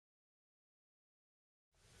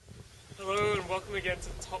welcome again to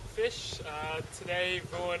TopFish. Today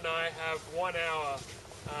Vu and I have 1 hour.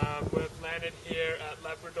 We've landed here at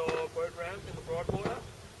Labrador boat ramp in the Broadwater.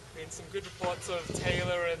 Been some good reports of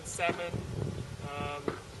tailor and salmon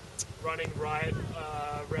running right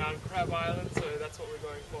around Crab Island, so that's what we're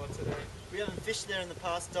going for today. We haven't fished there in the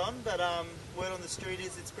past, Don, but word on the street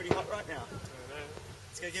is it's pretty hot right now.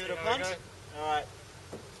 Let's go give it a punt. Alright.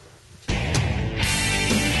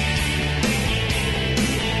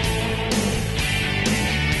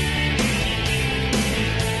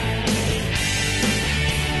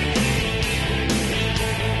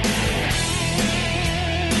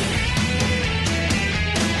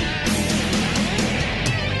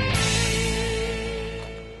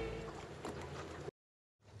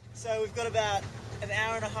 So we've got about an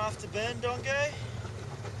hour and a half to burn, Dongo,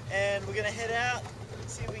 and we're going to head out,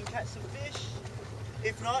 see if we can catch some fish.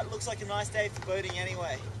 If not, it looks like a nice day for boating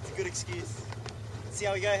anyway. It's a good excuse. See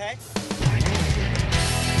how we go, hey?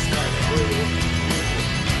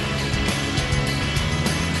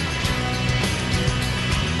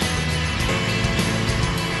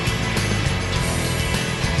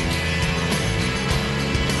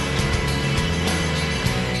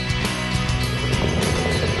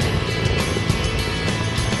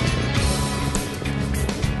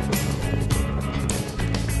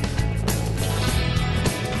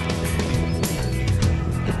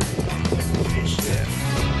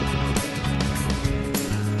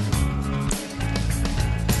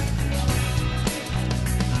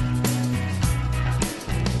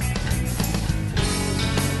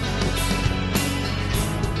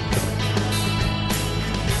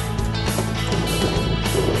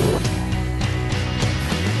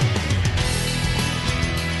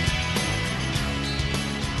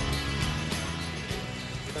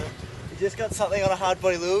 Just got something on a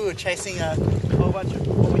hardbody lure. We're chasing a whole bunch of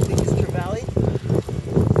what we think is trevally.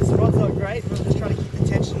 This rod's not great, but I'm just trying to keep the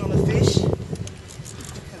tension on the fish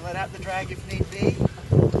and let out the drag if need be.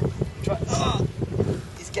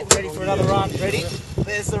 He's getting ready for another run. Ready?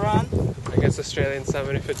 There's the run. I guess Australian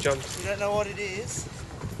salmon if it jumps. We don't know what it is.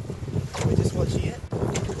 We're just watching it.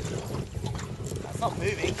 It's not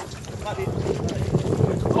moving. It might be...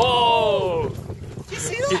 Oh! Did you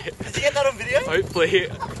see that? Yeah. Did you get that on video? Hopefully,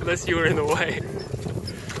 unless you were in the way.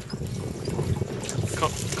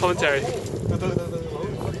 Commentary.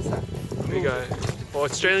 What is that? There you go. Oh,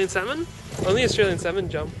 Australian salmon? Only Australian salmon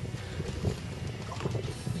jump.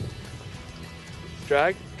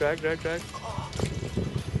 Drag, drag, drag, drag. Oh,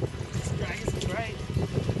 this drag is great.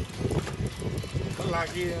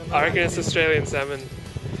 I reckon it's Australian salmon.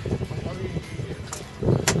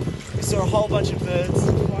 We saw a whole bunch of birds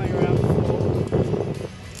flying around before.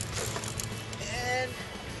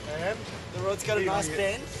 And the rod's got a nice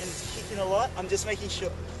bend and it's kicking a lot. I'm just making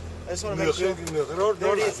sure. I just want to make sure.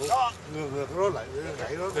 There it is. Oh.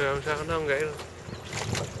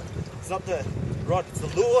 It's not the rod, it's the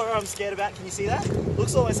lure I'm scared about. Can you see that?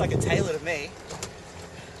 Looks almost like a tailor to me.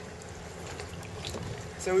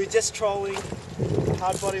 So we're just trolling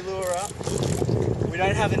hardbody lure up. We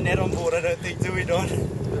don't have a net on board, I don't think, do we, Don?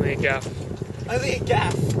 Only a gaff. Only a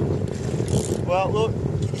gaff. Well, look,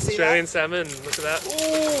 can you see Australian that? salmon, look at that.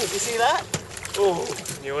 Ooh, you see that? Oh,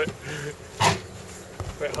 knew it.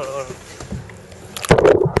 Wait, hold on.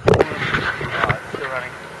 Alright, still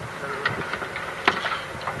running.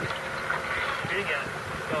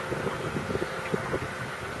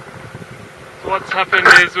 So what's happened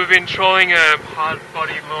is we've been trolling a hard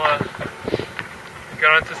body lure.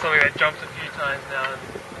 Got onto something that jumped a few times now,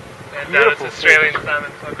 and it's Australian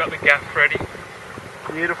salmon, so I've got the gaff ready.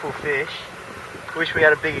 Beautiful fish. Wish we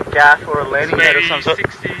had a bigger gaff or a landing net of some sort.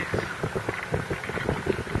 60,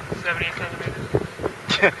 70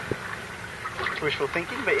 centimeters. Wishful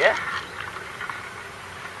thinking, but yeah.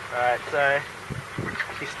 Alright, so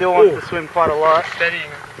he still wants to swim quite a lot.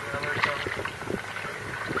 Steadying.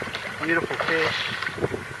 Beautiful fish.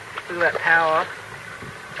 Look at that power.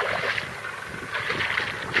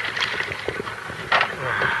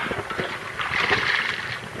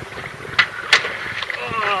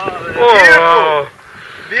 Oh,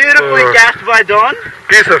 beautifully gaffed by Don.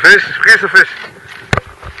 Piece of fish, piece of fish.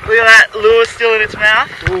 Look at that lure still in its mouth.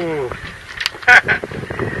 Ooh.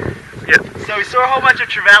 Yep. So we saw a whole bunch of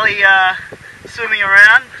trevally swimming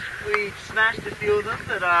around. We smashed a few of them,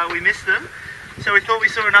 but we missed them. So we thought we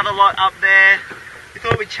saw another lot up there. We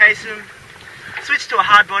thought we'd chase them. Switched to a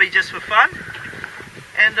hard body just for fun.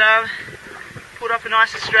 And pulled up a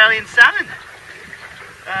nice Australian salmon.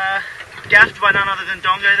 Gaffed by none other than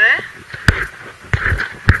Dongo there.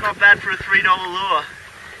 Not bad for a $3 lure.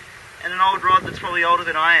 And an old rod that's probably older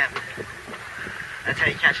than I am. That's how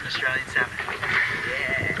you catch an Australian salmon.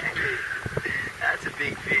 Yeah.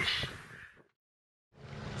 big fish.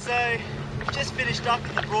 So, we've just finished up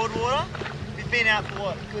in the Broadwater. We've been out for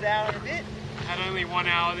what, a good hour and a bit? Had only 1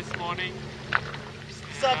 hour this morning.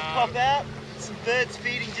 Decided to pop out. Some birds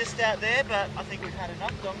feeding just out there, but I think we've had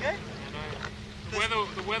enough, Dongo. I know.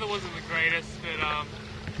 The weather wasn't the greatest, but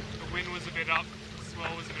the wind was a bit up, the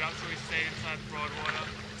swell was a bit up, so we stayed inside the Broadwater.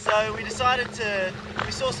 So we decided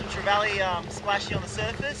we saw some trevally splashy on the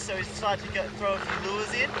surface, so we decided to throw a few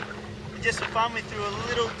lures in. And just for fun, we threw a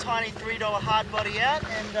little tiny $3 hardbody out,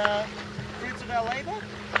 and fruits of our labour.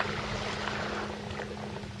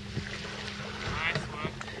 Nice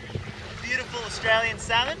work. Beautiful Australian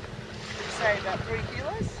salmon. I'd say about 3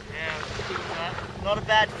 kilos. Yeah, let's do that. Not a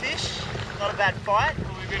bad fish, not a bad fight.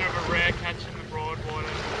 Probably a bit of a rare catch in the Broadwater.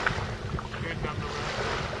 Good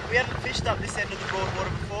nonetheless. We haven't fished up this end of the Broadwater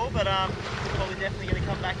before, but we're probably definitely going to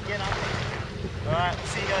come back again, aren't we? Alright, we'll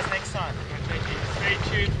see you guys next time. Thank you. Stay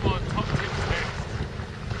tuned for top tips